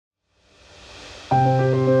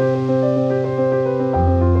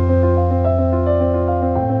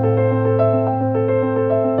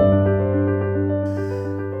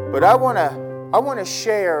But I want to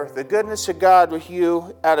share the goodness of God with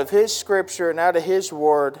you out of His Scripture and out of His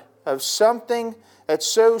Word, of something that's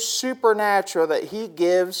so supernatural that He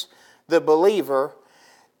gives the believer,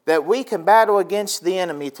 that we can battle against the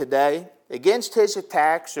enemy today, against his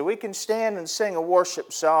attacks, so we can stand and sing a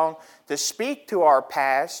worship song to speak to our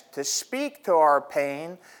past, to speak to our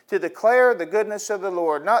pain, to declare the goodness of the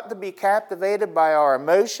Lord, not to be captivated by our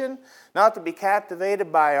emotion, not to be captivated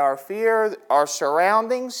by our fear, our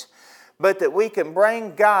surroundings, but that we can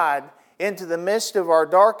bring God into the midst of our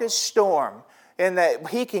darkest storm, and that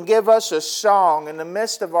He can give us a song in the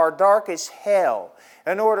midst of our darkest hell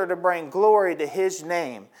in order to bring glory to His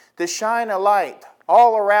name, to shine a light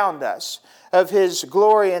all around us of His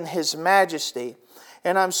glory and His majesty.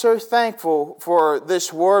 And I'm so thankful for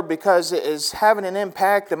this word, because it is having an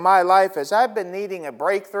impact in my life as I've been needing a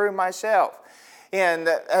breakthrough myself. And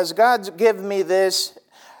as God's given me this,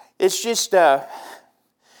 it's just,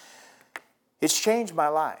 it's changed my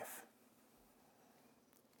life.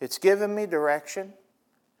 It's given me direction,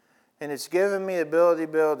 and it's given me the ability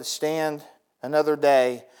to be able to stand another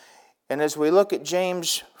day. And as we look at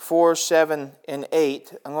James 4, 7, and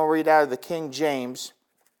 8, I'm going to read out of the King James.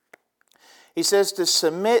 He says, to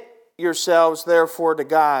submit yourselves therefore to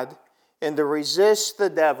God, and to resist the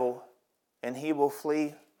devil, and he will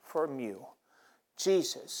flee from you.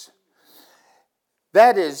 Jesus.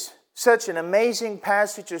 That is such an amazing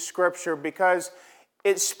passage of Scripture, because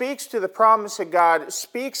it speaks to the promise of God. It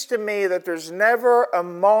speaks to me that there's never a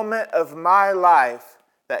moment of my life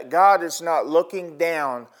that God is not looking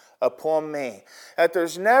down upon me. That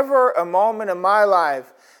there's never a moment in my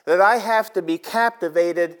life that I have to be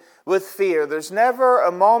captivated with fear. There's never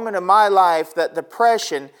a moment in my life that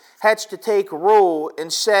depression has to take rule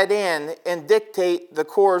and set in and dictate the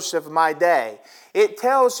course of my day. It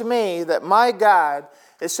tells me that my God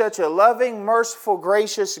is such a loving, merciful,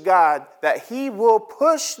 gracious God that He will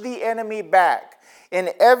push the enemy back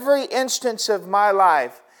in every instance of my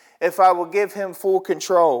life if I will give Him full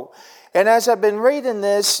control. And as I've been reading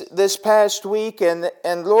this past week, and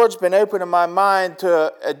Lord's been opening my mind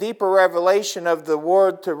to a deeper revelation of the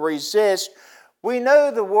word to resist, we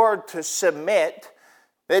know the word to submit.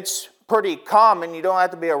 It's pretty common. You don't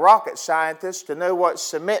have to be a rocket scientist to know what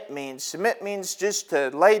submit means. Submit means just to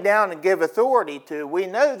lay down and give authority to. We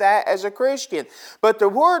know that as a Christian. But the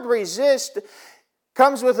word resist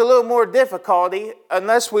comes with a little more difficulty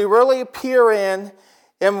unless we really peer in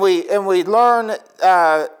and we learn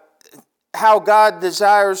how God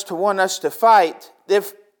desires to want us to fight.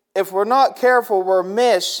 If we're not careful, we'll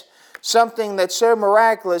miss something that's so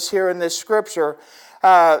miraculous here in this Scripture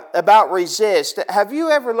about resist. Have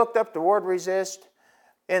you ever looked up the word resist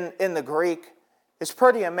in the Greek? It's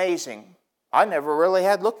pretty amazing. I never really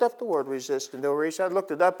had looked up the word resist until recently. I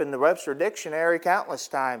looked it up in the Webster Dictionary countless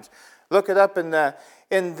times. Look it up in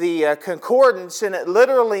the concordance, and it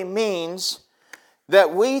literally means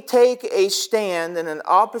that we take a stand in an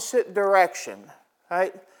opposite direction,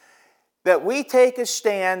 right? That we take a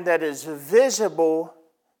stand that is visible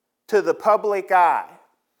to the public eye.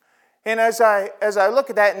 And as I look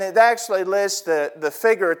at that, and it actually lists the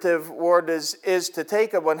figurative word is to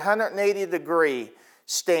take a 180-degree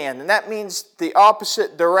stand. And that means the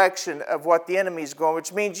opposite direction of what the enemy is going,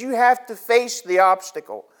 which means you have to face the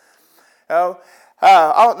obstacle.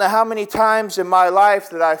 I don't know how many times in my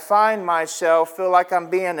life that I find myself feel like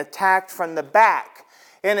I'm being attacked from the back.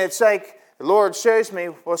 And it's like the Lord shows me,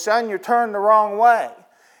 well, son, you're turned the wrong way.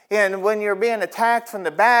 And when you're being attacked from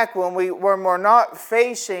the back, when we're not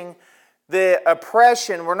facing the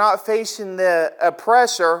oppression, we're not facing the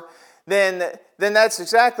oppressor, then that's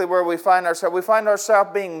exactly where we find ourselves. We find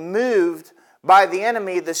ourselves being moved by the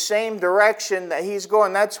enemy the same direction that he's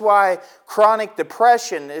going. That's why chronic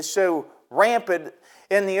depression is so rampant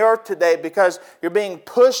in the earth today, because you're being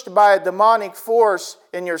pushed by a demonic force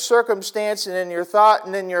in your circumstance and in your thought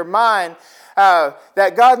and in your mind,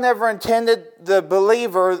 that God never intended the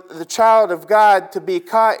believer, the child of God, to be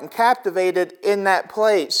caught and captivated in that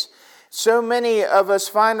place. So many of us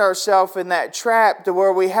find ourselves in that trap to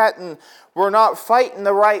where we're not fighting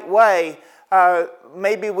the right way.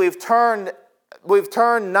 Maybe we've turned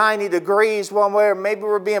 90 degrees one way, or maybe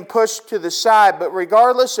we're being pushed to the side. But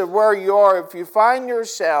regardless of where you are, if you find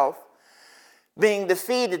yourself being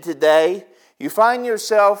defeated today, you find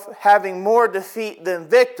yourself having more defeat than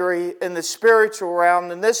victory in the spiritual realm,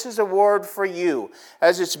 then this is a word for you,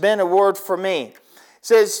 as it's been a word for me. It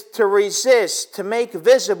says to resist, to make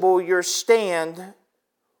visible your stand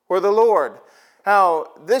for the Lord. Now,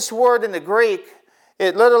 this word in the Greek,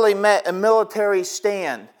 it literally meant a military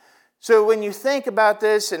stand. So when you think about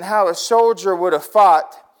this and how a soldier would have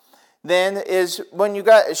fought, then is when you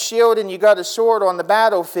got a shield and you got a sword on the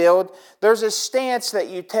battlefield, there's a stance that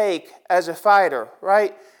you take as a fighter,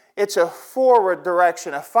 right? It's a forward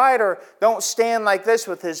direction. A fighter don't stand like this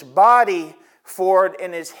with his body forward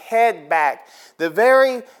and his head back. The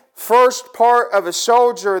very first part of a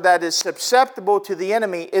soldier that is susceptible to the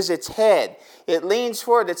enemy is its head. It leans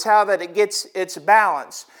forward. It's how that it gets its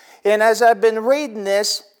balance. And as I've been reading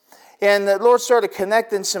this, and the Lord started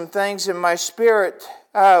connecting some things in my spirit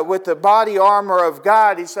with the body armor of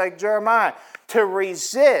God. He's like, Jeremiah, to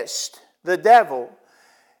resist the devil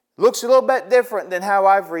looks a little bit different than how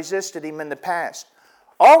I've resisted him in the past.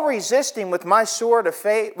 I'll resist him with my sword of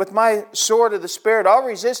faith, with my sword of the Spirit. I'll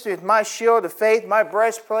resist him with my shield of faith, my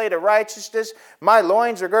breastplate of righteousness. My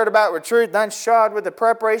loins are girded about with truth, and I'm shod with the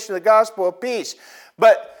preparation of the gospel of peace.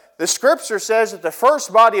 But the Scripture says that the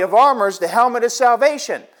first body of armor is the helmet of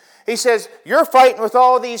salvation. He says, you're fighting with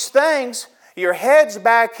all these things. Your head's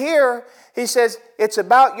back here. He says, it's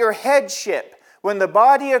about your headship. When the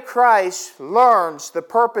body of Christ learns the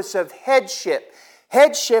purpose of headship,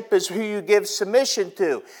 headship is who you give submission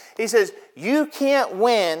to. He says, you can't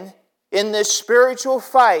win in this spiritual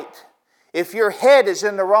fight if your head is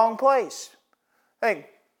in the wrong place. Think,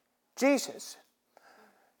 Jesus.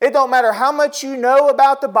 It don't matter how much you know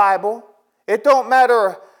about the Bible. It don't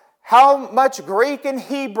matter how much Greek and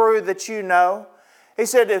Hebrew that you know. He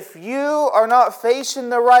said, if you are not facing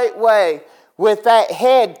the right way with that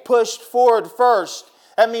head pushed forward first,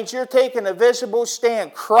 that means you're taking a visible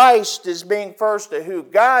stand. Christ is being first to who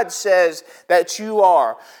God says that you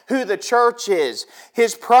are, who the church is,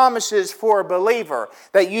 His promises for a believer.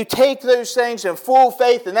 That you take those things in full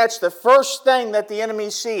faith, and that's the first thing that the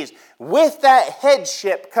enemy sees. With that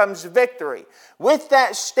headship comes victory. With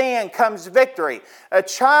that stand comes victory. A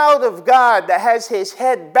child of God that has his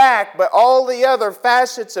head back, but all the other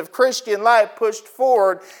facets of Christian life pushed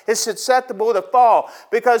forward, is susceptible to fall.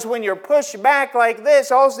 Because when you're pushed back like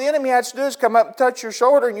this, all the enemy has to do is come up and touch your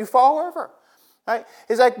shoulder and you fall over. Right?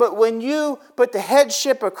 It's like, but when you put the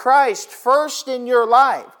headship of Christ first in your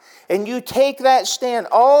life, and you take that stand,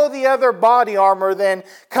 all the other body armor then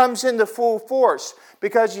comes into full force.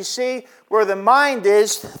 Because you see, where the mind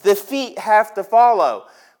is, the feet have to follow.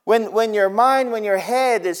 When your mind, when your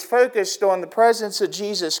head is focused on the presence of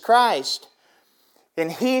Jesus Christ,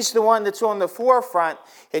 and He's the one that's on the forefront,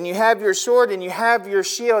 and you have your sword and you have your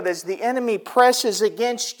shield, as the enemy presses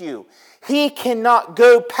against you, he cannot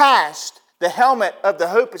go past the helmet of the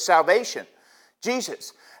hope of salvation.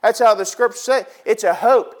 Jesus. That's how the Scripture says. It's a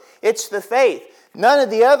hope. It's the faith. None of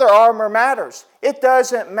the other armor matters. It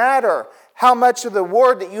doesn't matter how much of the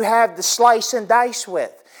word that you have to slice and dice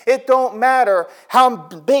with. It don't matter how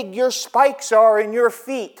big your spikes are in your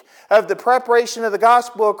feet of the preparation of the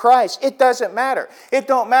gospel of Christ. It doesn't matter. It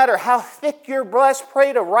don't matter how thick your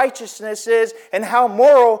breastplate of righteousness is and how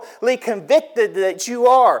morally convicted that you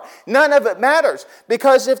are. None of it matters.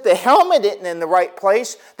 Because if the helmet isn't in the right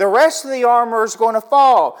place, the rest of the armor is going to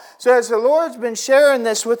fall. So as the Lord's been sharing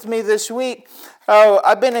this with me this week,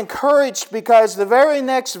 I've been encouraged because the very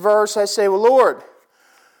next verse I say, well, Lord,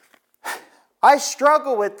 I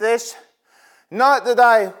struggle with this. Not that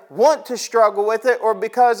I want to struggle with it or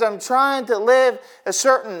because I'm trying to live a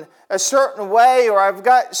certain way or I've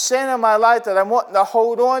got sin in my life that I'm wanting to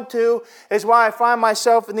hold on to is why I find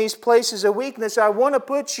myself in these places of weakness. I want to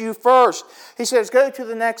put you first. He says, go to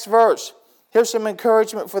the next verse. Here's some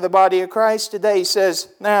encouragement for the body of Christ today. He says,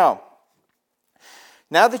 now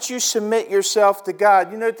that you submit yourself to God,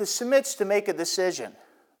 to submit's to make a decision.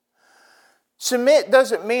 Submit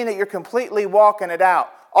doesn't mean that you're completely walking it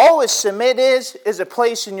out. All a submit is a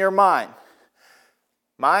place in your mind.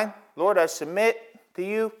 Mind, Lord, I submit to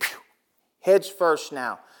you. Heads first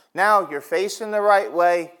now. Now you're facing the right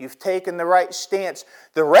way. You've taken the right stance.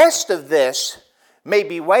 The rest of this may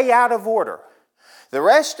be way out of order. The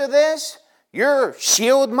rest of this, your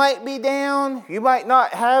shield might be down. You might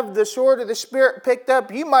not have the sword of the Spirit picked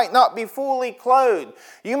up. You might not be fully clothed.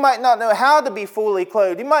 You might not know how to be fully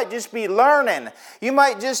clothed. You might just be learning. You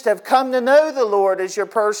might just have come to know the Lord as your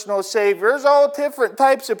personal Savior. There's all different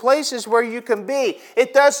types of places where you can be.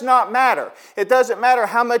 It does not matter. It doesn't matter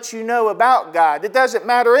how much you know about God. It doesn't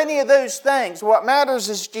matter any of those things. What matters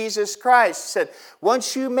is Jesus Christ. He said,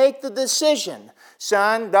 once you make the decision,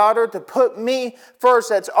 son, daughter, to put me first.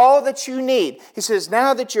 That's all that you need. He says,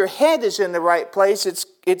 now that your head is in the right place,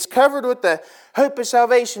 it's covered with the hope of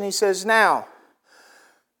salvation. He says, now,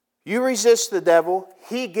 you resist the devil.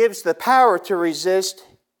 He gives the power to resist,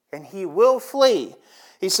 and he will flee.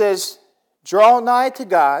 He says, draw nigh to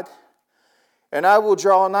God, and I will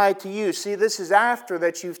draw nigh to you. See, this is after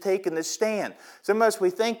that you've taken the stand. Sometimes we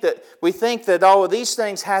think that all of these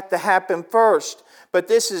things have to happen first, but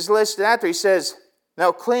this is listed after. He says,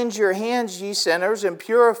 now cleanse your hands, ye sinners, and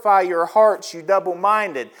purify your hearts, you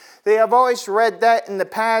double-minded. See, I've always read that in the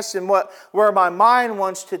past, and where my mind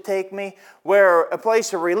wants to take me, where a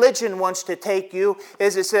place of religion wants to take you,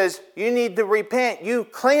 is it says, you need to repent. You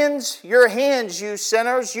cleanse your hands, you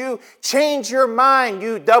sinners. You change your mind,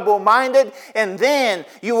 you double-minded, and then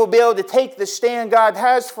you will be able to take the stand God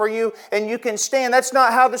has for you, and you can stand. That's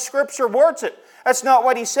not how the Scripture words it. That's not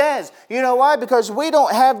what he says. You know why? Because we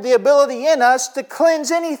don't have the ability in us to cleanse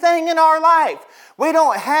anything in our life. We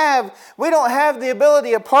don't have the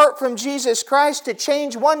ability apart from Jesus Christ to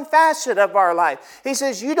change one facet of our life. He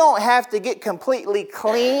says you don't have to get completely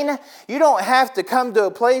clean. You don't have to come to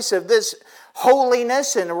a place of this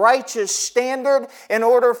holiness and righteous standard in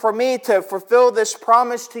order for me to fulfill this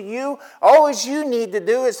promise to you. All you need to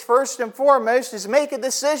do is first and foremost is make a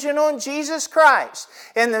decision on Jesus Christ.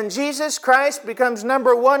 And then Jesus Christ becomes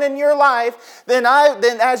number one in your life. Then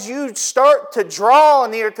as you start to draw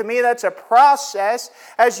near to me, that's a process.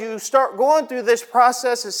 As you start going through this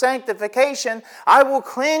process of sanctification, I will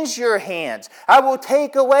cleanse your hands. I will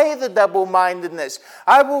take away the double-mindedness.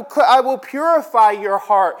 I will purify your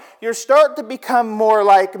heart. You start to become more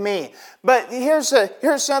like me. But here's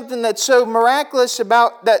something that's so miraculous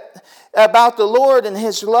about the Lord and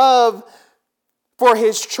His love for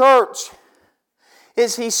His church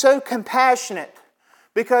is He's so compassionate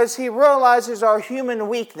because He realizes our human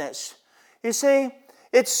weakness. You see,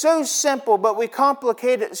 it's so simple, but we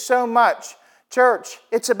complicate it so much. Church,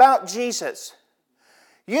 it's about Jesus.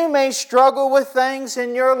 You may struggle with things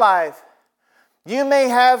in your life. You may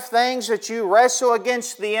have things that you wrestle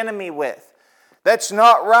against the enemy with. That's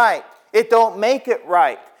not right. It don't make it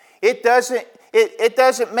right. It doesn't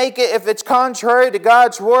make it, if it's contrary to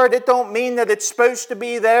God's Word, it don't mean that it's supposed to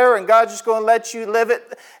be there and God's just going to let you live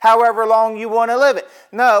it however long you want to live it.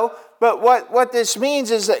 No, but what this means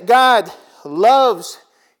is that God loves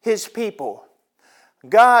His people.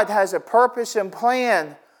 God has a purpose and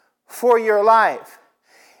plan for your life.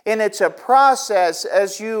 And it's a process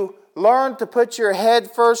as you learn to put your head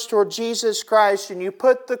first toward Jesus Christ and you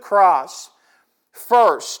put the cross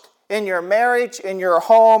first in your marriage, in your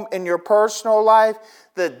home, in your personal life,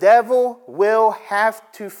 the devil will have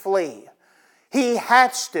to flee. He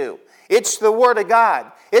has to. It's the Word of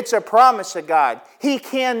God. It's a promise of God. He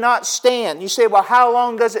cannot stand. You say, well, how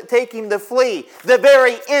long does it take him to flee? The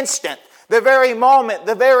very instant, the very moment,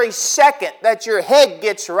 the very second that your head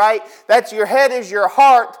gets right, that your head is your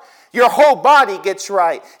heart, your whole body gets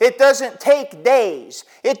right. It doesn't take days.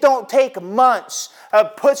 It don't take months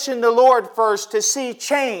of pushing the Lord first to see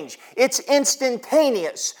change. It's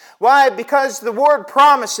instantaneous. Why? Because the Word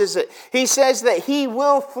promises it. He says that He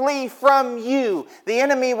will flee from you. The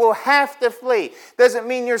enemy will have to flee. Doesn't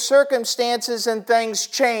mean your circumstances and things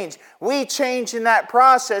change. We change in that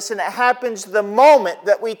process, and it happens the moment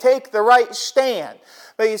that we take the right stand.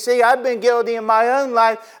 But you see, I've been guilty in my own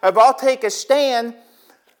life of I'll take a stand,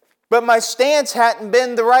 but my stance hadn't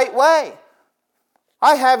been the right way.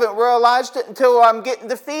 I haven't realized it until I'm getting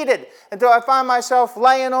defeated, until I find myself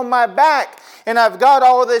laying on my back, and I've got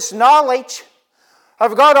all this knowledge.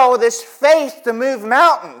 I've got all of this faith to move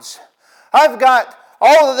mountains. I've got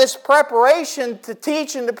all of this preparation to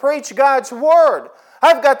teach and to preach God's Word.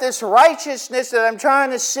 I've got this righteousness that I'm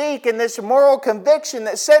trying to seek and this moral conviction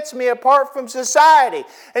that sets me apart from society.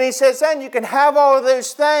 And He says, then you can have all of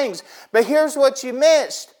those things. But here's what you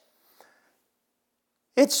missed.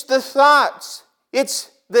 It's the thoughts.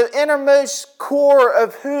 It's the innermost core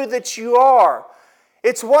of who that you are.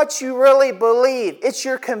 It's what you really believe. It's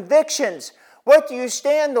your convictions. What do you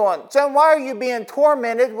stand on? So why are you being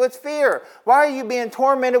tormented with fear? Why are you being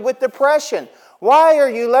tormented with depression? Why are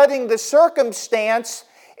you letting the circumstance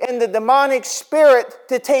and the demonic spirit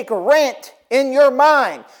to take rent in your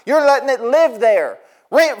mind? You're letting it live there.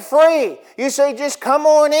 Rent free. You say, just come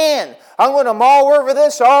on in. I'm going to mull over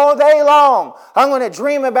this all day long. I'm going to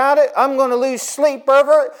dream about it. I'm going to lose sleep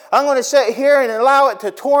over it. I'm going to sit here and allow it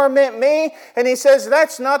to torment me. And He says,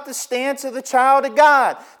 that's not the stance of the child of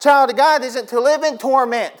God. Child of God isn't to live in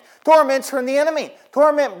torment. Torment's from the enemy.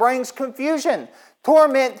 Torment brings confusion.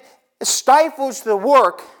 Torment stifles the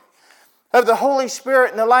work of the Holy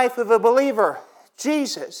Spirit in the life of a believer.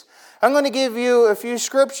 Jesus. I'm going to give you a few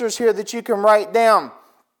scriptures here that you can write down.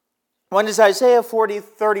 One is Isaiah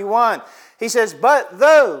 40:31. He says, but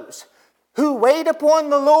those who wait upon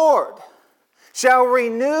the Lord shall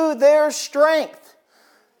renew their strength.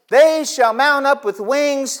 They shall mount up with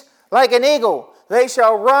wings like an eagle. They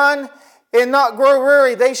shall run and not grow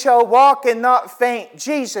weary. They shall walk and not faint.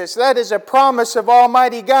 Jesus, that is a promise of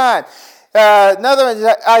Almighty God. Another one is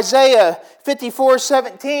Isaiah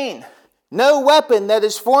 54:17. No weapon that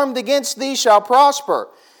is formed against thee shall prosper.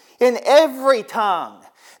 In every tongue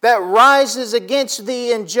that rises against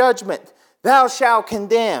thee in judgment, thou shalt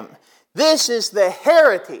condemn. This is the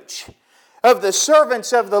heritage of the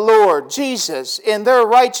servants of the Lord, Jesus, and their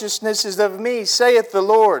righteousness is of me, saith the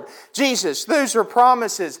Lord. Jesus, those are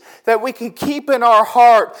promises that we can keep in our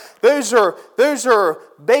heart. Those are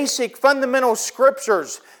basic fundamental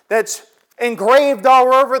scriptures that's engraved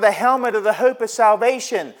all over the helmet of the hope of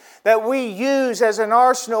salvation that we use as an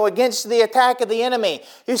arsenal against the attack of the enemy.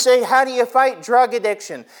 You say, how do you fight drug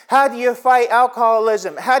addiction? How do you fight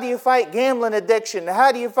alcoholism? How do you fight gambling addiction?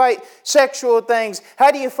 How do you fight sexual things?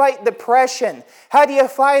 How do you fight depression? How do you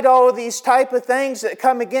fight all of these type of things that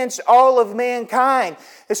come against all of mankind?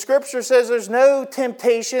 The Scripture says there's no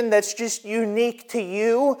temptation that's just unique to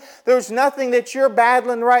you. There's nothing that you're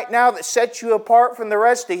battling right now that sets you apart from the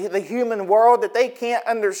rest of the human world, that they can't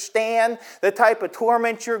understand the type of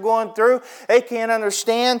torment you're going through. They can't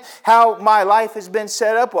understand how my life has been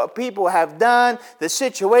set up, what people have done, the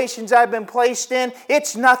situations I've been placed in.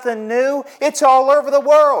 It's nothing new. It's all over the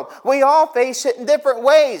world. We all face it in different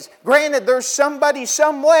ways. Granted, there's somebody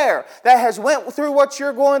somewhere that has went through what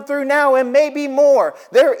you're going through now and maybe more.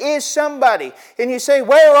 There is somebody. And you say,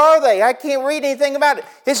 where are they? I can't read anything about it.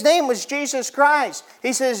 His name was Jesus Christ.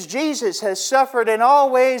 He says, Jesus has suffered in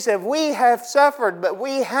all ways as we have suffered, but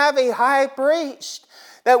we have a high priest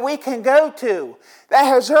that we can go to that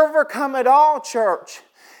has overcome it all, church.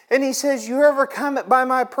 And he says, you overcome it by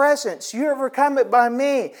my presence. You overcome it by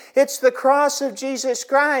me. It's the cross of Jesus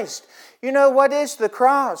Christ. You know what is the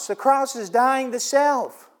cross? The cross is dying to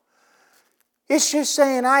self. It's just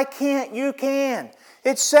saying, I can't, you can.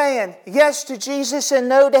 It's saying yes to Jesus and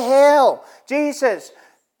no to hell. Jesus,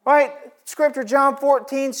 right? Scripture, John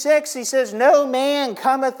 14:6, he says, no man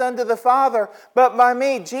cometh unto the Father but by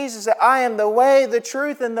me. Jesus said, I am the way, the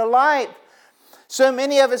truth, and the light. So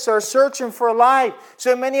many of us are searching for life.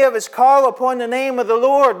 So many of us call upon the name of the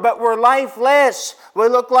Lord, but we're lifeless. We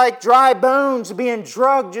look like dry bones being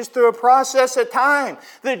drugged just through a process of time.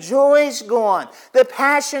 The joy's gone. The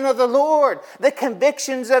passion of the Lord, the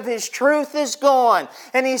convictions of His truth is gone.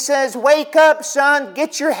 And He says, wake up, son.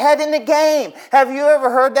 Get your head in the game. Have you ever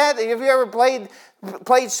heard that? Have you ever played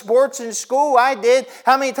sports in school? I did.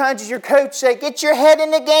 How many times did your coach say, get your head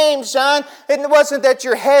in the game, son? And it wasn't that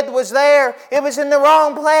your head was there. It was in the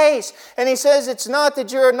wrong place. And he says it's not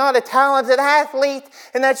that you're not a talented athlete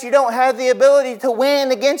and that you don't have the ability to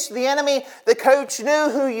win against the enemy. The coach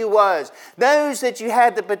knew who you was, knows that you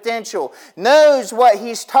had the potential, knows what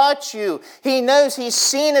he's taught you. He knows he's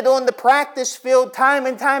seen it on the practice field time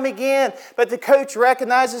and time again. But the coach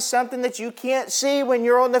recognizes something that you can't see when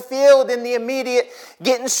you're on the field in the immediate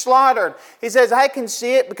getting slaughtered. He says, I can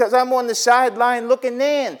see it because I'm on the sideline looking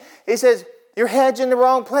in. He says, your head's in the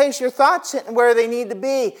wrong place. Your thoughts aren't where they need to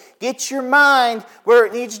be. Get your mind where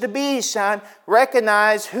it needs to be, son.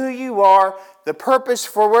 Recognize who you are, the purpose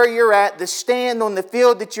for where you're at, the stand on the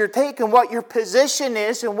field that you're taking, what your position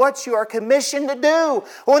is, and what you are commissioned to do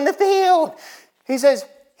on the field. He says,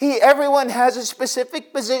 everyone has a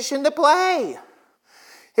specific position to play.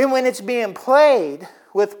 And when it's being played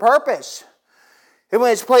with purpose, and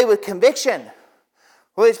when it's played with conviction,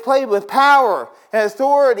 when it's played with power and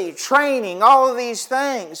authority, training, all of these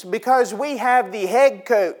things, because we have the head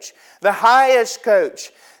coach, the highest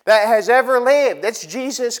coach that has ever lived. That's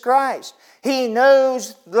Jesus Christ. He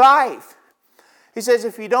knows life. He says,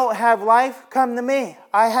 if you don't have life, come to me.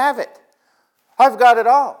 I have it. I've got it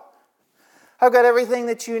all. I've got everything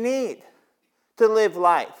that you need to live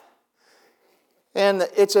life. And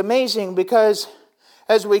it's amazing because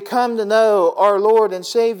as we come to know our Lord and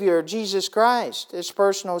Savior, Jesus Christ, as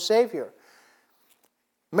personal Savior,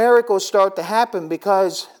 miracles start to happen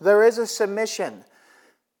because there is a submission.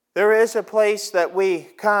 There is a place that we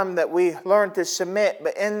come, that we learn to submit.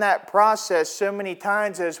 But in that process, so many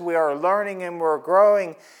times as we are learning and we're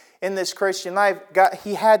growing in this Christian life,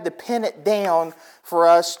 He had to pin it down for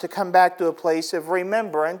us to come back to a place of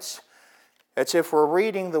remembrance. It's if we're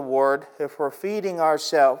reading the Word, if we're feeding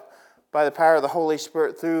ourselves by the power of the Holy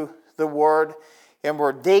Spirit through the Word, and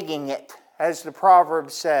we're digging it, as the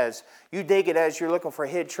proverb says. You dig it as you're looking for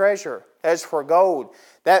hid treasure, as for gold.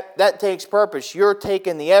 That takes purpose. You're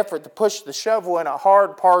taking the effort to push the shovel in a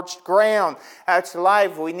hard, parched ground. That's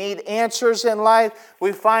life. We need answers in life.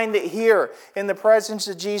 We find it here in the presence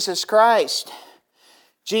of Jesus Christ.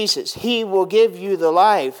 Jesus, He will give you the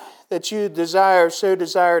life that you so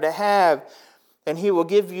desire to have, and He will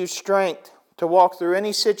give you strength to walk through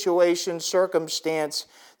any situation, circumstance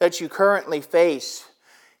that you currently face.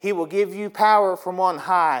 He will give you power from on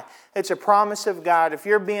high. It's a promise of God. If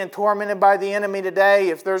you're being tormented by the enemy today,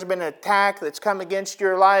 if there's been an attack that's come against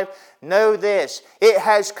your life, know this. It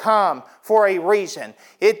has come for a reason.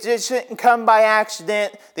 It didn't come by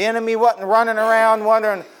accident. The enemy wasn't running around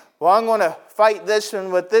wondering, well, I'm going to fight this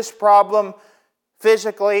one with this problem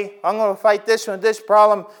physically. I'm going to fight this one with this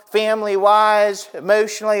problem family-wise,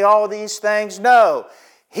 emotionally, all these things. No.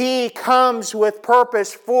 He comes with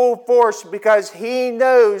purpose, full force, because He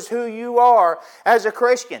knows who you are as a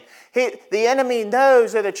Christian. The enemy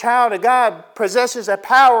knows that a child of God possesses a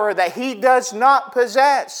power that he does not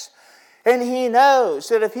possess. And he knows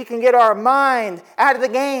that if he can get our mind out of the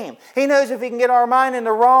game, he knows if he can get our mind in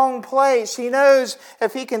the wrong place, he knows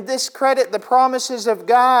if he can discredit the promises of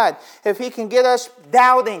God, if he can get us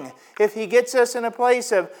doubting, if he gets us in a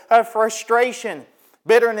place of frustration,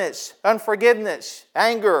 bitterness, unforgiveness,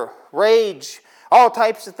 anger, rage, all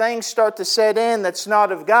types of things start to set in that's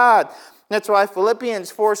not of God. That's why Philippians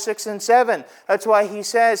 4, 6, and 7, that's why he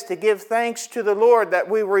says to give thanks to the Lord, that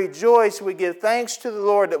we rejoice. We give thanks to the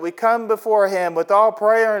Lord, that we come before Him with all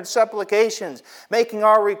prayer and supplications, making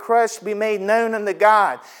our requests be made known unto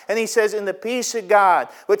God. And he says, in the peace of God,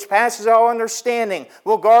 which passes all understanding,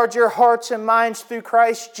 will guard your hearts and minds through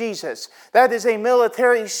Christ Jesus. That is a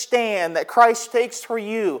military stand that Christ takes for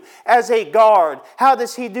you as a guard. How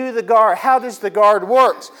does He do the guard? How does the guard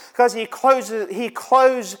work? Because He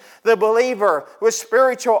clothes the believer with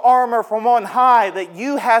spiritual armor from on high that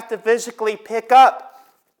you have to physically pick up.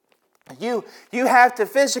 You have to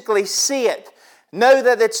physically see it. Know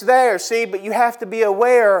that it's there, see, but you have to be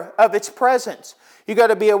aware of its presence. You got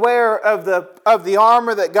to be aware of the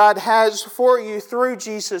armor that God has for you through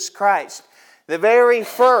Jesus Christ. The very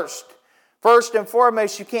first and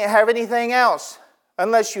foremost, you can't have anything else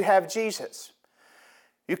unless you have Jesus.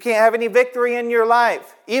 You can't have any victory in your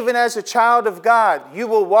life. Even as a child of God, you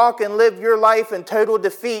will walk and live your life in total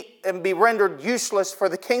defeat and be rendered useless for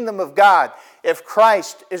the kingdom of God if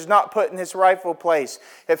Christ is not put in His rightful place,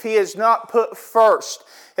 if He is not put first,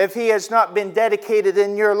 if He has not been dedicated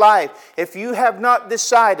in your life, if you have not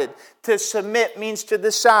decided. To submit means to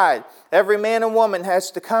decide. Every man and woman has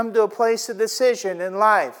to come to a place of decision in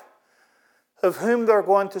life of whom they're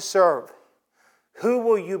going to serve. Who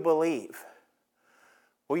will you believe?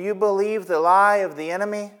 Will you believe the lie of the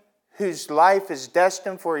enemy, whose life is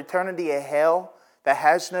destined for eternity of hell, that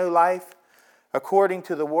has no life, according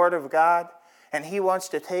to the Word of God? And he wants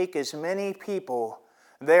to take as many people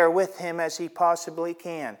there with him as he possibly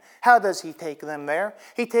can. How does he take them there?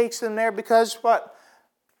 He takes them there because what?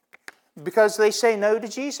 Because they say no to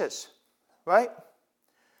Jesus, right?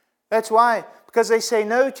 That's why. Because they say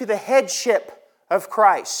no to the headship of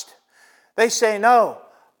Christ. They say no.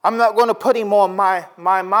 I'm not going to put Him on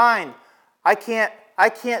my mind. I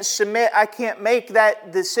can't submit. I can't make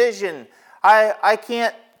that decision. I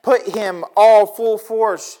can't put Him all full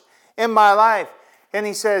force in my life. And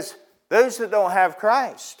he says, those that don't have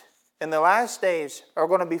Christ in the last days are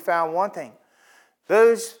going to be found wanting.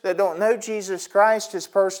 Those that don't know Jesus Christ as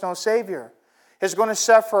personal Savior is going to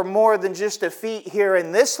suffer more than just defeat here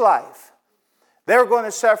in this life. They're going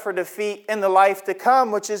to suffer defeat in the life to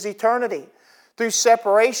come, which is eternity. Through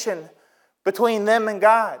separation between them and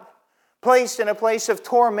God. Placed in a place of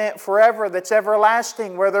torment forever that's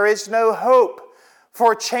everlasting, where there is no hope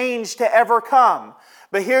for change to ever come.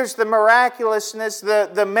 But here's the miraculousness,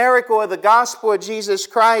 the miracle of the gospel of Jesus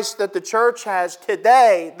Christ that the church has.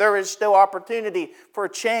 Today, there is still opportunity for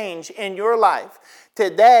change in your life.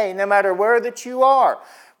 Today, no matter where that you are,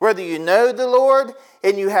 whether you know the Lord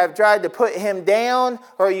and you have tried to put Him down,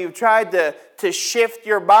 or you've tried to shift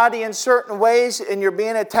your body in certain ways and you're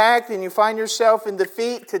being attacked and you find yourself in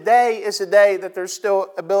defeat, today is a day that there's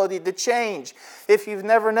still ability to change. If you've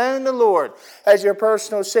never known the Lord as your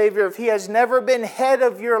personal Savior, if He has never been head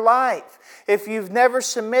of your life, if you've never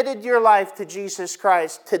submitted your life to Jesus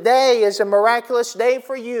Christ, today is a miraculous day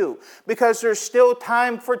for you, because there's still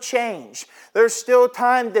time for change. There's still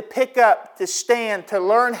time to pick up, to stand, to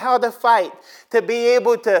learn how to fight, to be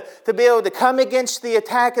able to come against the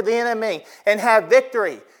attack of the enemy and have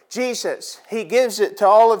victory. Jesus, He gives it to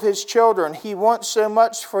all of His children. He wants so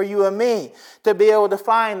much for you and me to be able to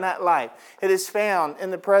find that life. It is found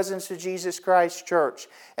in the presence of Jesus Christ Church.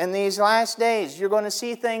 In these last days, you're going to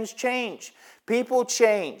see things change. People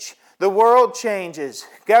change. The world changes.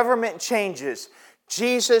 Government changes.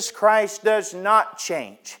 Jesus Christ does not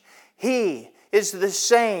change. He is the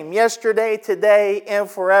same yesterday, today, and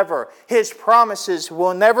forever. His promises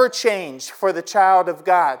will never change for the child of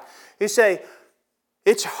God. You say,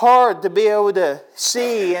 It's hard to be able to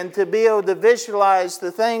see and to be able to visualize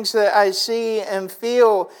the things that I see and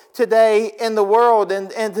feel today in the world,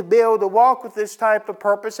 and to be able to walk with this type of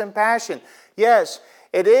purpose and passion. Yes,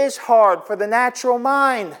 it is hard for the natural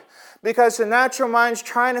mind, because the natural mind's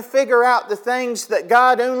trying to figure out the things that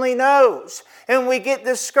God only knows. And we get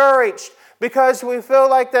discouraged because we feel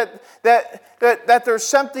like that there's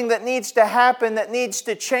something that needs to happen, that needs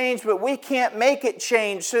to change, but we can't make it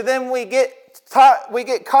change. So then we get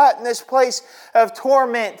caught in this place of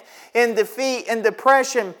torment and defeat and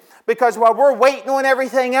depression, because while we're waiting on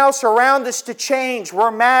everything else around us to change,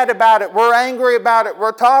 we're mad about it, we're angry about it,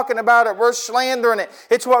 we're talking about it, we're slandering it.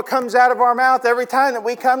 It's what comes out of our mouth every time that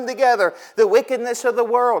we come together. The wickedness of the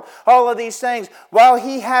world, all of these things. While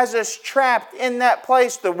He has us trapped in that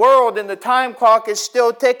place, the world and the time clock is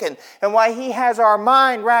still ticking. And while He has our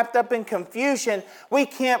mind wrapped up in confusion, we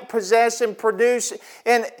can't possess and produce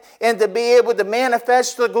and to be able to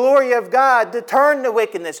manifest the glory of God, to turn the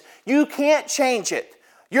wickedness. You can't change it.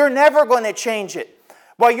 You're never going to change it.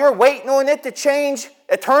 While you're waiting on it to change,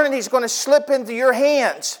 eternity's going to slip into your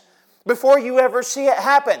hands before you ever see it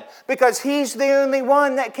happen, because He's the only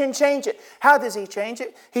one that can change it. How does He change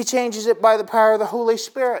it? He changes it by the power of the Holy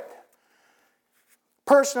Spirit.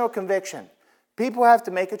 Personal conviction. People have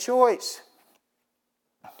to make a choice.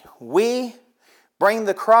 We bring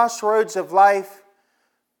the crossroads of life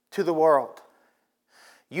to the world.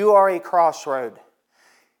 You are a crossroad.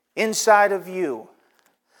 Inside of you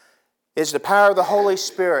is the power of the Holy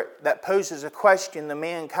Spirit that poses a question to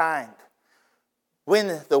mankind.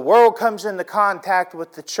 When the world comes into contact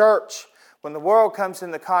with the church, when the world comes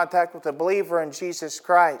into contact with a believer in Jesus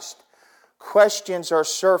Christ, questions are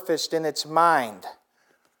surfaced in its mind.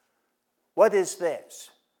 What is this?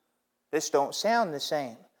 This don't sound the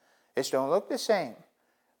same. This don't look the same.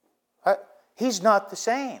 He's not the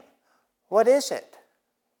same. What is it?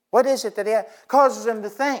 What is it that causes them to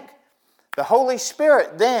think? The Holy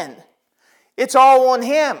Spirit then, it's all on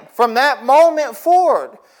Him. From that moment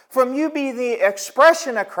forward, from you be the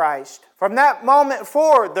expression of Christ, from that moment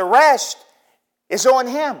forward, the rest is on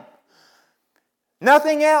Him.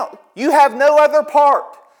 Nothing else. You have no other part.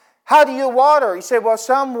 How do you water? You say, well,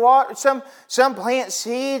 some plant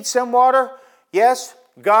seeds, some water. Yes,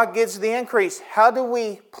 God gives the increase. How do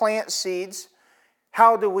we plant seeds?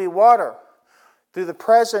 How do we water? Through the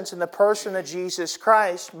presence and the person of Jesus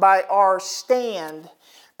Christ, by our stand,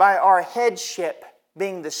 by our headship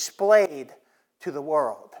being displayed to the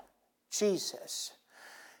world. Jesus.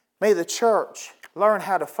 May the church learn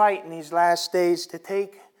how to fight in these last days, to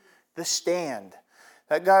take the stand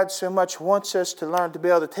that God so much wants us to learn to be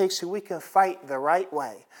able to take, so we can fight the right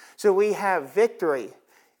way, so we have victory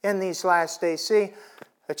in these last days. See,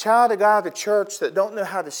 a child of God, the church that don't know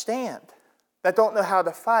how to stand, that don't know how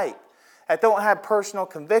to fight, that don't have personal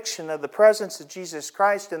conviction of the presence of Jesus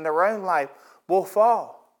Christ in their own life, will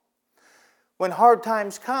fall. When hard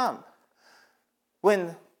times come,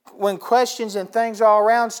 when questions and things all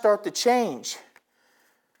around start to change,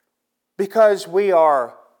 because we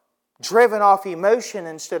are driven off emotion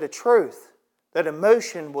instead of truth, that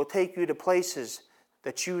emotion will take you to places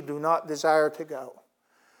that you do not desire to go.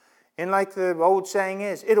 And like the old saying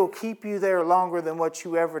is, it'll keep you there longer than what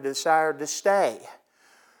you ever desired to stay.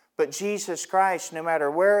 But Jesus Christ, no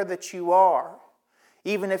matter where that you are,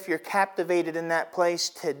 even if you're captivated in that place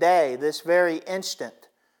today, this very instant,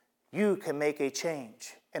 you can make a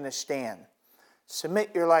change and a stand. Submit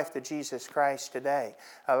your life to Jesus Christ today.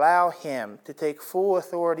 Allow Him to take full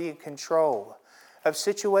authority and control of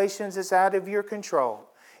situations that's out of your control.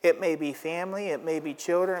 It may be family, it may be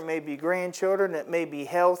children, it may be grandchildren, it may be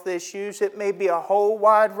health issues, it may be a whole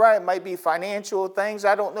wide variety, it might be financial things,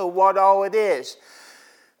 I don't know what all it is.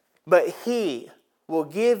 But He will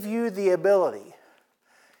give you the ability,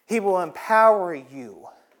 He will empower you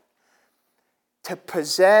to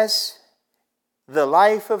possess the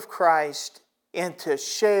life of Christ, and to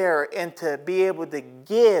share and to be able to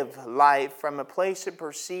give life from a place of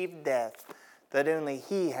perceived death that only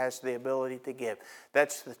He has the ability to give.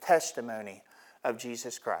 That's the testimony of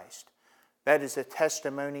Jesus Christ. That is a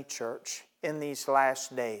testimony, church, in these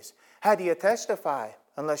last days. How do you testify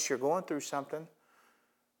unless you're going through something?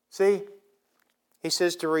 See, He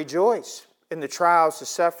says to rejoice in the trials, the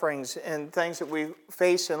sufferings, and things that we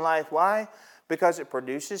face in life. Why? Because it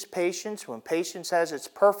produces patience. When patience has its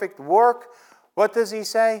perfect work, what does He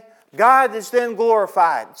say? God is then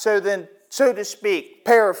glorified. So to speak,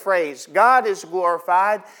 paraphrase, God is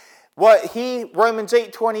glorified. What Romans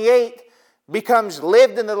 8:28, becomes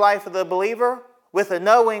lived in the life of the believer. with a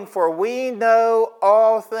knowing, for we know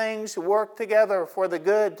all things work together for the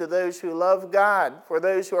good to those who love God, for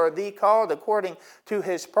those who are the called according to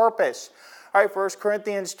His purpose. All right, 1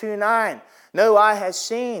 Corinthians 2:9. No eye has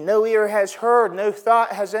seen, no ear has heard, no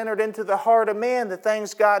thought has entered into the heart of man the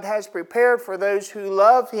things God has prepared for those who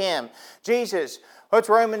love Him. Jesus. What's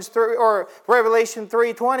Romans 3 or Revelation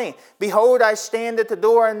 3:20? Behold, I stand at the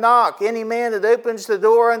door and knock. Any man that opens the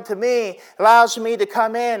door unto me allows me to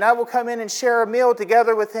come in. I will come in and share a meal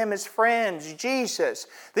together with him as friends. Jesus.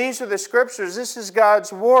 These are the scriptures. This is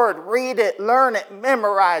God's word. Read it, learn it,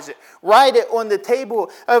 memorize it. Write it on the table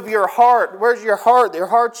of your heart. Where's your heart? Your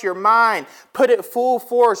heart's your mind. Put it full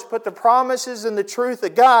force. Put the promises and the truth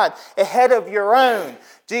of God ahead of your own.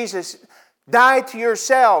 Jesus, die to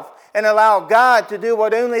yourself and allow God to do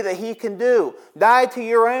what only that He can do. Die to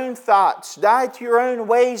your own thoughts. Die to your own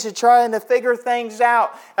ways of trying to figure things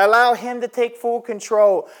out. Allow Him to take full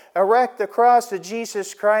control. Erect the cross of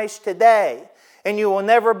Jesus Christ today, and you will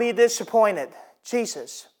never be disappointed.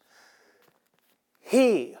 Jesus.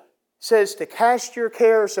 He says to cast your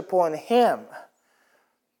cares upon Him.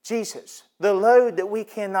 Jesus. The load that we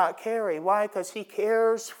cannot carry. Why? Because He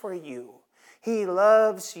cares for you. He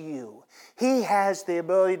loves you. He has the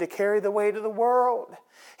ability to carry the weight of the world.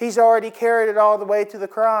 He's already carried it all the way to the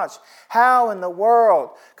cross. How in the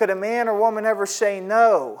world could a man or woman ever say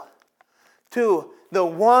no to the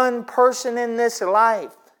one person in this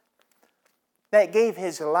life that gave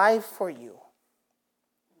His life for you?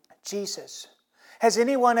 Jesus. Has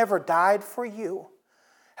anyone ever died for you?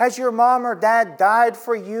 Has your mom or dad died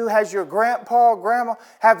for you? Has your grandpa or grandma,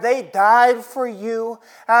 have they died for you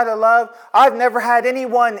out of love? I've never had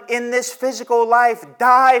anyone in this physical life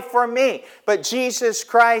die for me, but Jesus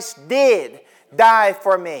Christ did die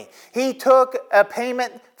for me. He took a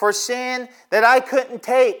payment for sin that I couldn't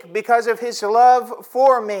take because of His love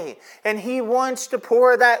for me. And He wants to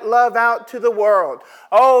pour that love out to the world.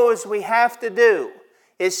 All we have to do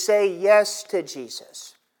is say yes to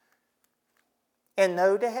Jesus. And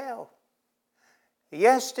no to hell.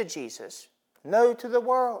 Yes to Jesus. No to the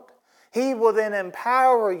world. He will then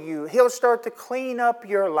empower you. He'll start to clean up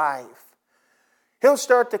your life. He'll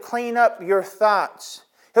start to clean up your thoughts.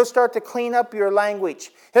 He'll start to clean up your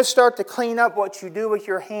language. He'll start to clean up what you do with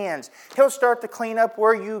your hands. He'll start to clean up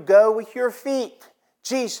where you go with your feet.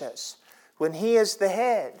 Jesus, when He is the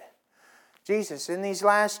head. Jesus, in these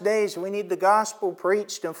last days, we need the gospel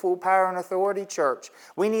preached in full power and authority, church.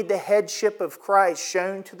 We need the headship of Christ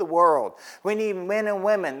shown to the world. We need men and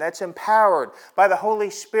women that's empowered by the Holy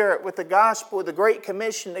Spirit with the gospel, the Great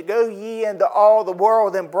Commission to go ye into all the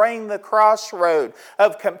world and bring the crossroad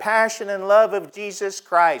of compassion and love of Jesus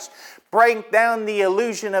Christ. Break down the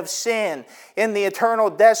illusion of sin in the eternal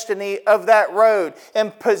destiny of that road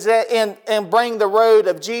and bring the road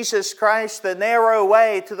of Jesus Christ, the narrow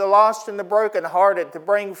way, to the lost and the brokenhearted, to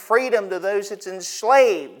bring freedom to those that's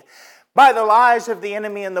enslaved by the lies of the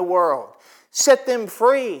enemy in the world. Set them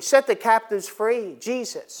free. Set the captives free.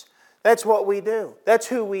 Jesus. That's what we do. That's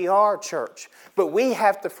who we are, church. But we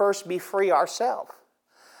have to first be free ourselves.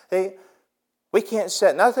 We can't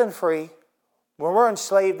set nothing free. When we're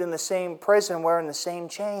enslaved in the same prison, we're in the same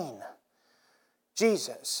chain.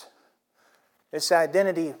 Jesus. This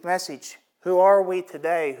identity message. Who are we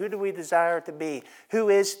today? Who do we desire to be? Who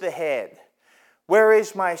is the head? Where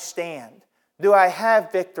is my stand? Do I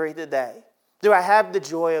have victory today? Do I have the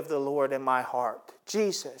joy of the Lord in my heart?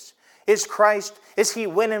 Jesus. Is Christ, is He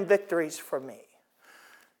winning victories for me?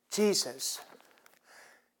 Jesus.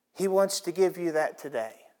 He wants to give you that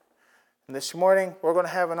today. And this morning, we're going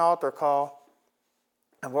to have an altar call.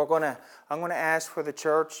 And I'm going to ask for the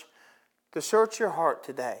church to search your heart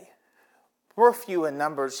today. We're few in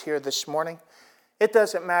numbers here this morning. It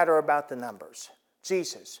doesn't matter about the numbers.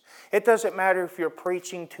 Jesus. It doesn't matter if you're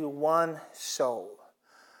preaching to one soul.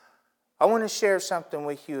 I want to share something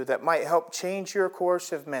with you that might help change your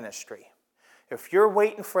course of ministry. If you're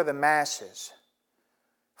waiting for the masses,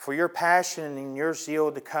 for your passion and your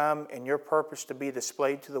zeal to come and your purpose to be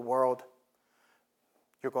displayed to the world,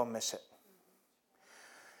 you're going to miss it.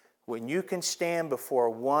 When you can stand before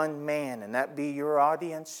one man and that be your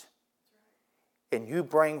audience, and you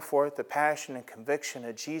bring forth the passion and conviction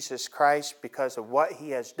of Jesus Christ because of what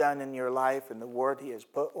He has done in your life and the word He has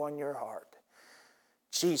put on your heart,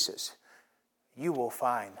 Jesus, you will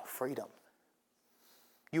find freedom.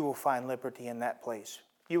 You will find liberty in that place.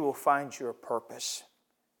 You will find your purpose.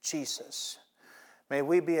 Jesus. May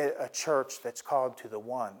we be a church that's called to the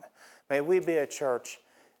one. May we be a church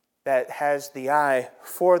that has the eye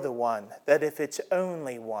for the one, that if it's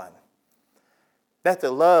only one, that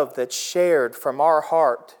the love that's shared from our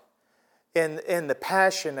heart in the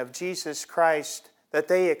passion of Jesus Christ that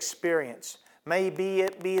they experience, may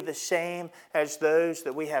it be the same as those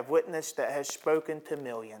that we have witnessed that has spoken to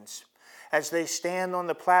millions. As they stand on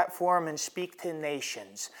the platform and speak to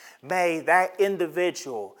nations, may that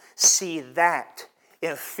individual see that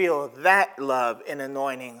and feel that love and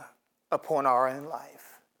anointing upon our own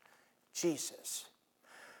life. Jesus.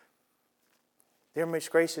 Dear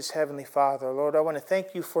most gracious Heavenly Father, Lord, I want to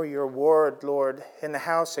thank you for your word, Lord, in the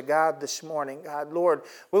house of God this morning. God, Lord,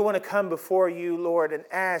 we want to come before you, Lord, and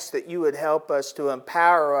ask that you would help us to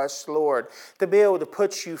empower us, Lord, to be able to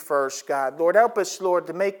put you first, God. Lord, help us, Lord,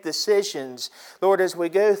 to make decisions, Lord, as we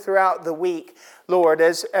go throughout the week. Lord,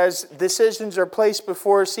 as decisions are placed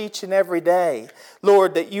before us each and every day,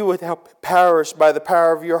 Lord, that you would help empower us by the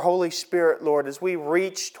power of your Holy Spirit, Lord, as we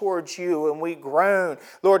reach towards you and we groan,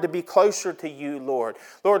 Lord, to be closer to you, Lord.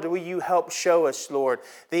 Lord, will you help show us, Lord,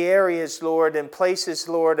 the areas, Lord, and places,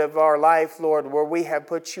 Lord, of our life, Lord, where we have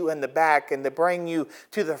put you in the back and to bring you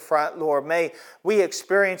to the front, Lord. May we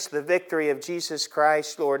experience the victory of Jesus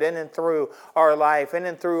Christ, Lord, in and through our life, in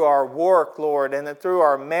and through our work, Lord, and through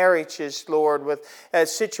our marriages, Lord, with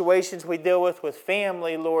as situations we deal with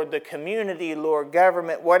family, Lord, the community, Lord,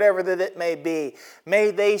 government, whatever that it may be. May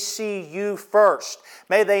they see you first.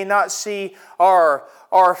 May they not see our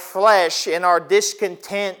flesh and our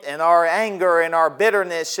discontent and our anger and our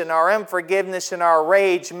bitterness and our unforgiveness and our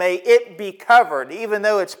rage. May it be covered, even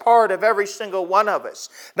though it's part of every single one of us.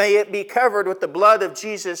 May it be covered with the blood of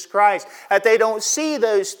Jesus Christ. That they don't see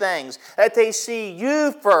those things. That they see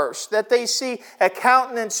you first. That they see a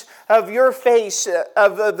countenance of your face,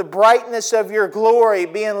 of the brightness of your glory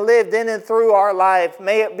being lived in and through our life.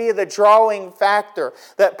 May it be the drawing factor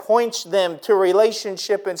that points them to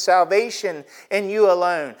relationship and salvation in you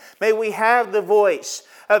alone. May we have the voice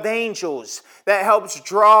of angels that helps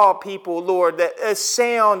draw people, Lord, that a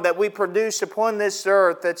sound that we produce upon this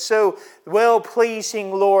earth that's so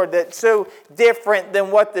well-pleasing, Lord, that's so different than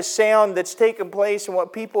what the sound that's taking place and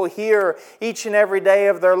what people hear each and every day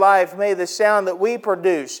of their life. May the sound that we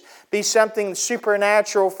produce be something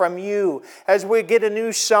supernatural from you as we get a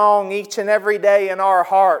new song each and every day in our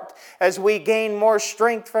heart, as we gain more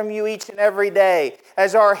strength from you each and every day,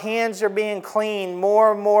 as our hands are being cleaned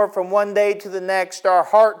more and more from one day to the next, our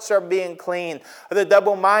hearts are being cleaned, the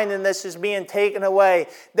double-mindedness is being taken away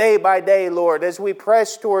day by day, Lord. As we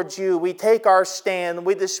press towards you, we take our stand,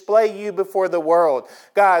 we display you before the world.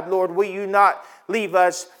 God, Lord, will you not leave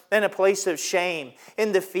us in a place of shame,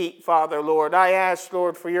 in defeat, Father, Lord. I ask,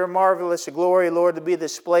 Lord, for your marvelous glory, Lord, to be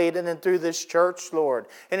displayed in and through this church, Lord,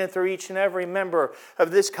 in and through each and every member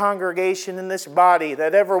of this congregation and this body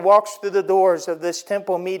that ever walks through the doors of this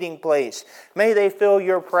temple meeting place. May they feel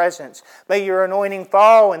your presence. May your anointing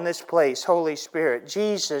fall in this place, Holy Spirit.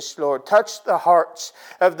 Jesus, Lord, touch the hearts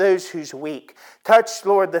of those who's weak. Touch,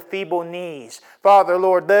 Lord, the feeble knees. Father,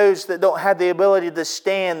 Lord, those that don't have the ability to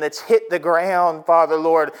stand, that's hit the ground, Father,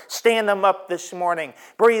 Lord, stand them up this morning.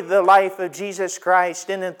 Breathe the life of Jesus Christ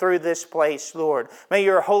in and through this place, Lord. May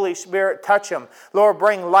your Holy Spirit touch them. Lord,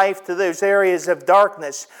 bring life to those areas of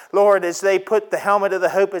darkness. Lord, as they put the helmet of the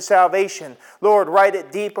hope of salvation, Lord, write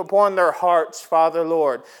it deep upon their hearts, Father,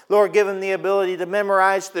 Lord. Lord, give them the ability to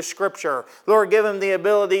memorize the Scripture. Lord, give them the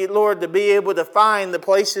ability, Lord, to be able to find the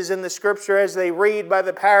places in the Scripture as they read by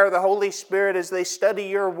the power of the Holy Spirit, as they study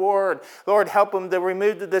your word. Lord, help them to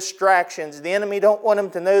remove the distractions. The enemy don't want them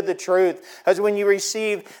to know the truth. As when you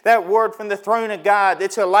receive that word from the throne of God,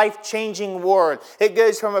 it's a life-changing word. It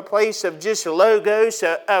goes from a place of just logos,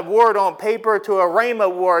 a word on paper, to a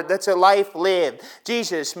rhema word that's a life lived.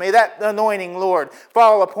 Jesus, may that anointing, Lord,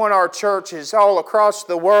 fall upon our churches all across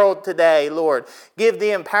the world today, Lord. Give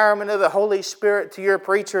the empowerment of the Holy Spirit to your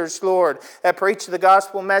preachers, Lord, that preach the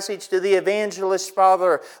gospel message to the evangelists,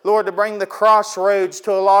 Father, Lord, to bring the crossroads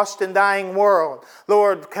to a lost and dying world.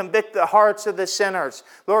 Lord, convict the hearts of the sinners.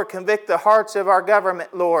 Lord, convict the hearts of our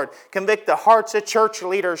government, Lord. Convict the hearts of church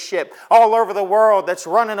leadership all over the world that's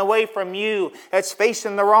running away from you, that's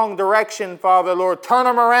facing the wrong direction, Father, Lord. Turn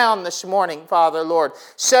them around this morning, Father, Lord.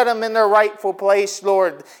 Set them in their rightful place,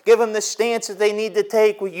 Lord. Give them the stance that they need to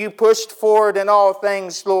take with you pushed forward in all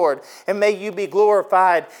things, Lord. And may you be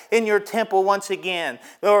glorified in your temple once again.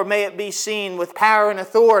 Lord, may it be seen with power and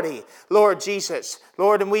authority, Lord Jesus.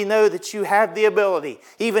 Lord, and we know that you have the ability,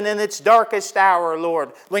 even in its darkest hour,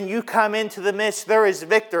 Lord. When you come into the midst, there is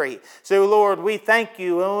victory. So, Lord, we thank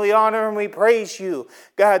you and we honor and we praise you,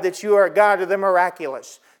 God, that you are a God of the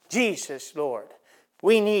miraculous. Jesus, Lord,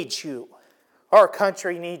 we need you. Our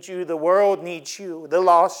country needs you. The world needs you. The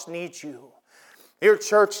lost needs you. Your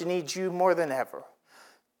church needs you more than ever.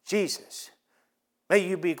 Jesus, may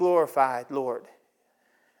you be glorified, Lord,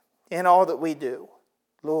 in all that we do.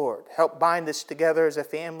 Lord, help bind us together as a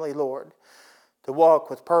family, Lord, to walk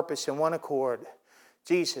with purpose in one accord.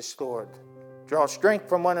 Jesus, Lord, draw strength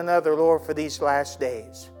from one another, Lord, for these last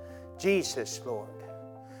days. Jesus, Lord,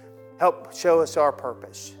 help show us our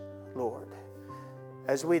purpose, Lord,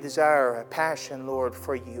 as we desire a passion, Lord,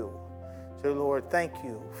 for you. So, Lord, thank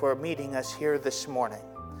you for meeting us here this morning.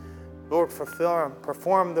 Lord,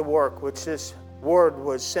 perform the work which this word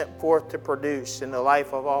was sent forth to produce in the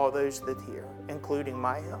life of all those that hear, including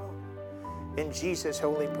my own. In Jesus'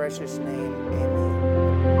 holy, precious name, amen.